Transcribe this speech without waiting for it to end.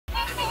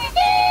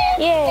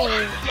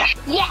Yay!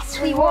 Yes,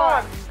 we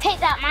won! Take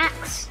that,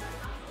 Max!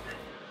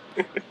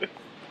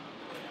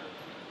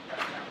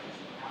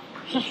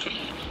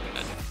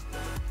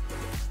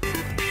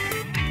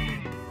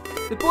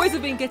 The boys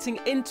have been getting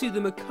into the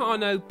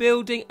Meccano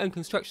building and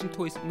construction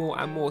toys more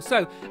and more.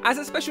 So, as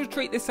a special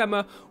treat this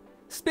summer,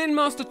 Spin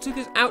Master took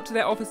us out to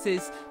their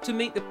offices to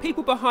meet the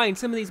people behind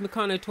some of these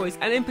Meccano toys,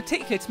 and in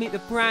particular to meet the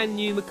brand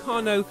new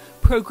Meccano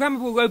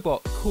programmable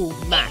robot called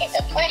M.A.X. It's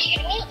a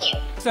pleasure to meet you.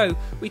 So,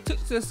 we took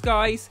to the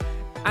skies.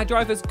 Our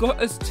drivers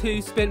got us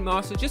to Spin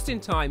Master just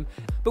in time.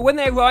 But when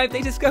they arrived,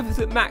 they discovered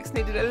that M.A.X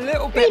needed a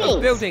little bit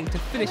of building to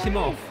finish him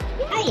off.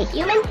 Hi,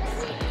 humans.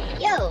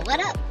 Yo, what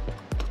up?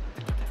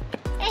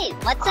 Hey,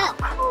 what's up?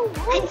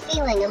 I'm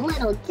feeling a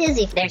little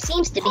dizzy. There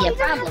seems to be a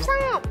problem.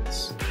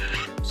 Perhaps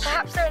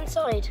they're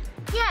inside.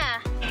 Yeah.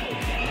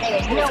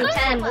 There's no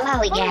time to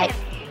lollygag.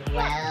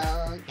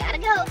 Well, gotta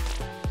go.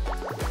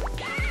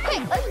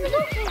 Quick, open the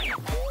door.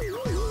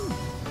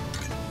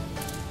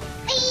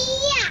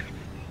 Yeah.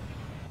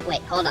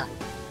 Wait, hold on.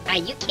 Are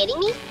you kidding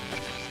me?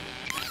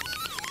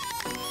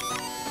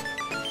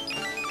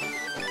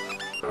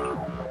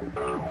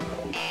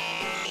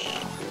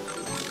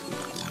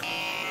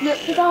 Look,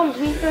 his arms,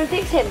 we can go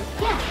fix him.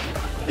 Yeah.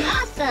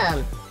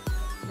 Awesome.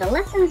 The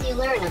lessons you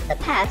learn of the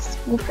past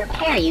will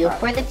prepare you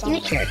for the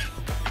future.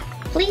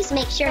 Please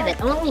make sure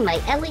that only my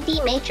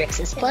LED matrix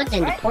is plugged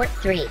into port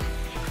 3.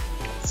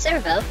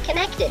 Servo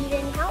connected. Need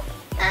any help?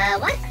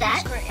 What's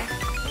that?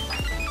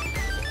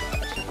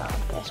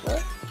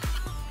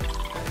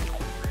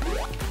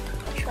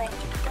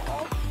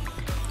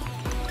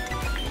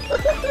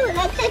 Woohoo,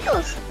 that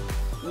tickles.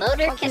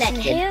 Motor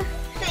connected.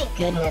 Thank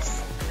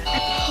goodness.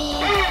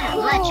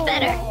 Much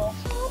better.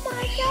 Oh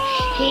my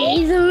god!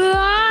 He's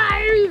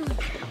alive!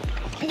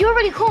 You're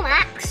really cool,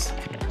 Max.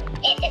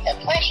 It is a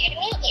pleasure to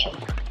meet you.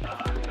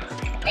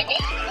 The name is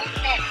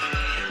M.A.X.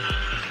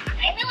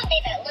 I know it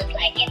may not look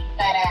like it,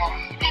 but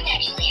I'm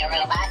actually a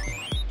robot.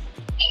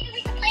 Maybe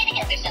we can play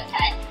together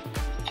sometime.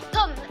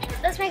 Come,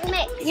 let's make a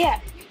mix. Yeah.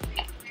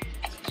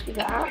 Do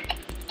that.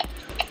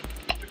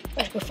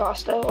 Let's go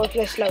faster, or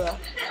go slower.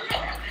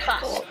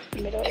 Fast. Or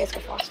middle, let's go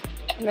faster.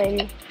 And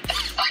then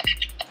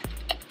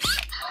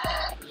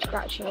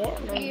scratching it,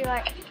 and then You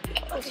like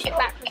push it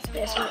backwards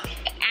this one.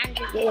 and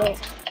you Yeah.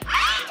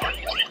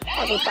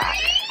 I'll go back.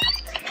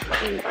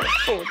 And then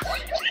forwards.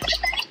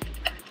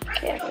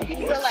 Yeah, okay.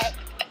 go like.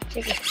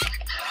 Take it.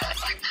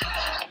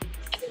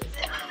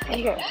 There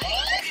you go.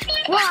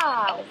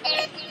 Wow!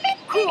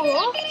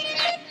 Cool.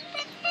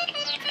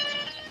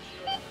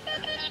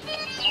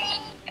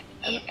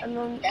 And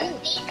then, Those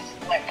beats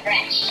were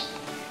fresh.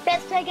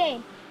 Let's play a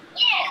game.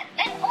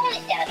 Yeah, I'm always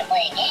down to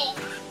play a game.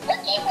 What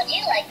game would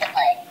you like to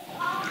play?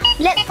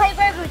 Let's play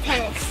robo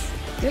tennis.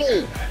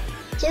 3,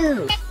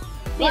 2,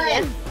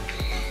 1.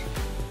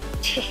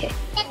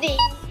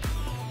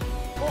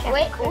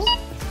 Wait, cool.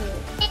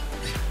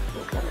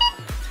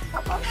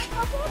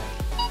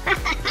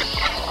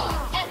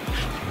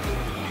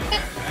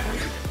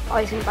 oh,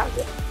 he's gonna back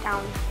it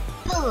down.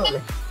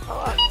 Boom.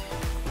 Oh,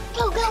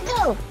 Go, go,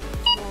 go.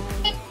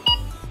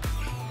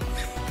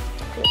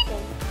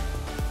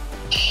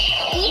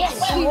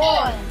 Yes, we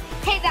won.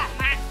 Take that,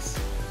 Max.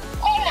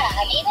 Hola,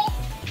 amigo.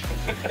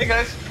 Hey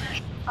guys,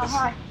 oh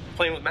hi.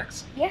 playing with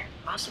M.A.X? Yeah.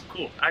 Awesome,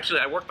 cool. Actually,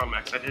 I worked on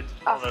M.A.X. I did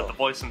all the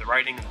voice and the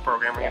writing and the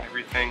programming and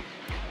everything.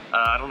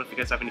 I don't know if you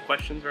guys have any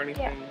questions or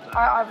anything. Yeah,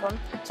 I have one.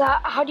 So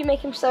how do you make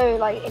him so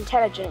like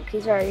intelligent? Because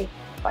he's very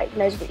like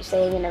knows what you're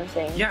saying and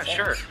everything. Yeah, so.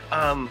 sure.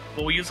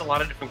 Well, we use a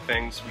lot of different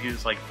things. We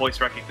use like voice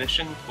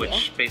recognition,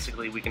 which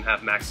basically we can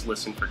have M.A.X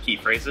listen for key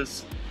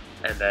phrases,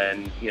 and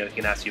then he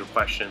can ask you a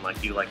question like,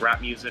 do you like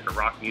rap music or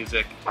rock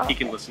music? He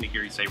can listen to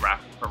hear you say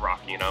rap or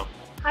rock.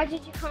 How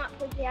did you come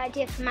up with the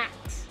idea for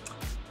Max?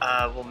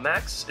 Well,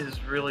 M.A.X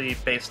is really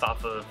based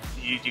off of,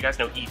 do you guys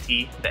know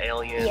E.T., the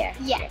alien?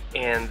 Yeah.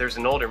 And there's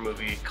an older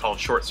movie called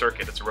Short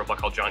Circuit. It's a robot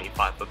called Johnny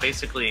Five. But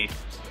basically,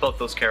 both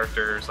those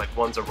characters, like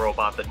one's a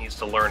robot that needs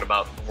to learn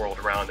about the world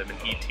around him,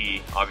 and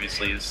E.T.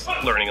 obviously is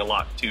learning a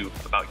lot too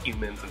about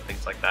humans and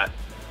things like that.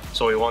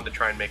 So we wanted to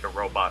try and make a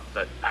robot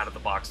that out of the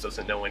box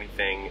doesn't know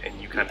anything, and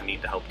you kind of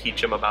need to help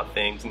teach him about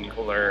things, and you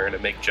can learn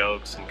and make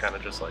jokes and kind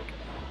of just like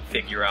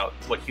figure out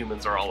what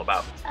humans are all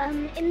about.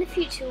 In the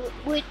future,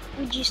 would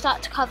you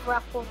start to cover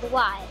up all the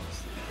wires?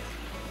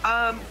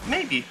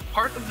 Maybe.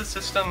 Part of the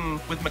system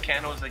with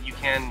Meccano is that you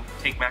can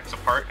take M.A.X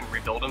apart and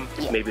rebuild them.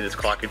 Yeah. Maybe this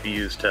clock could be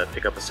used to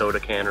pick up a soda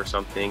can or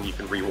something. You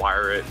can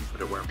rewire it and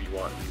put it wherever you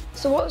want.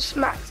 So what's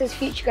Max's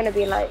future going to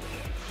be like?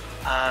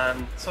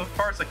 So as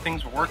far as like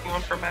things we're working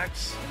on for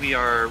M.A.X,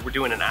 we're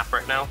doing an app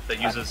right now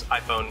that uses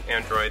iPhone,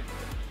 Android,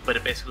 but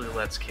it basically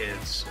lets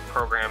kids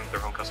program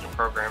their own custom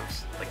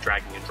programs, like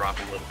dragging and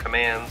dropping little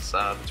commands.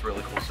 It's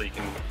really cool, so you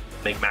can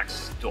make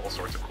M.A.X do all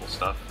sorts of cool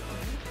stuff.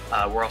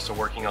 We're also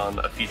working on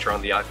a feature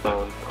on the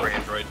iPhone or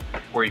Android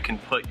where you can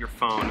put your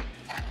phone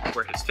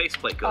where his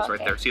faceplate goes right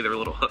there. See, there are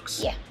little hooks.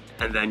 Yeah.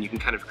 And then you can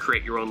kind of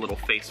create your own little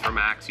face for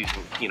M.A.X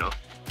using,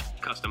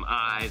 custom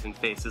eyes and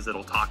faces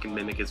that'll talk and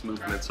mimic his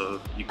movements, so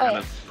you kind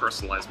of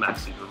personalize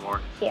M.A.X even more.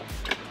 Yeah.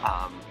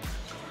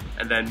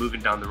 And then moving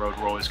down the road,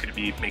 we're always going to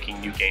be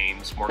making new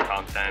games, more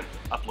content,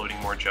 uploading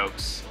more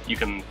jokes. You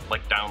can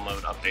like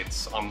download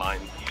updates online.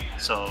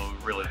 So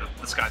really,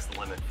 the sky's the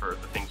limit for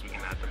the things we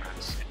can add to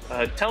Max.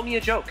 Tell me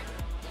a joke.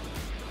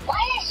 Why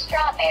are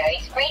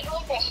strawberries great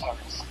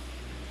musicians?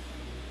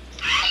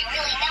 They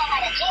really know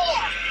how to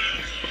jam.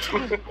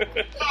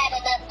 Had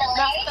enough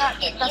delay,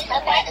 get used to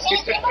by the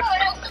chance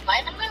remote, also by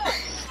the moon.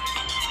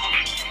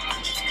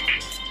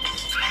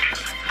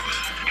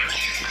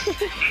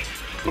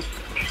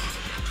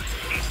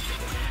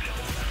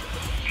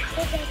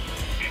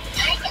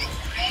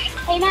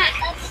 Hey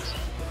Max,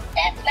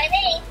 That's my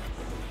name.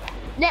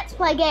 let's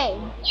play a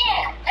game.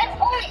 Yeah,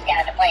 I'm always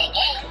down to play a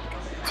game.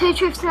 2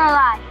 truths and a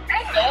lie.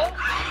 I'm game.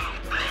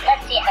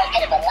 Let's see how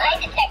good of a lie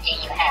detector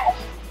you have.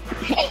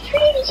 I'm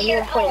pretty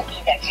sure all of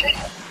these are true.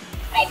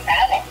 I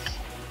promise.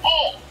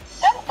 A.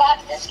 Some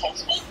foxes can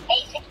speak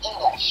basic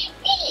English.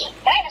 B.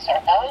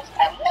 Dinosaur bones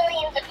are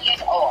millions of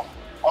years old.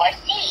 Or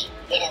C.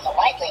 It is a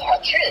widely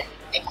held truth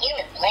that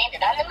humans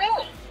landed on the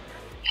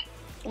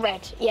moon.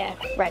 Red. Yeah,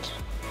 red.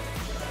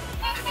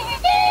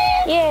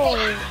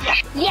 Yay!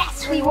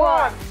 Yes, we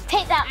won.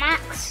 Take that,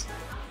 Max.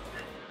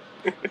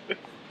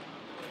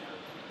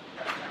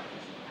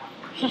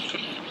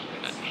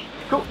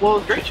 Cool. Well,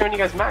 great showing you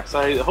guys Max.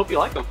 I hope you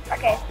like them.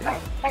 Okay,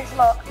 thanks a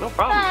lot. No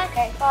problem. Bye.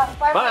 Okay, bye.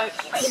 Bye. Bye.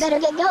 You better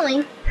get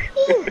going.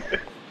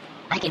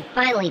 I can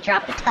finally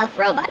drop the tough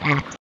robot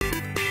act.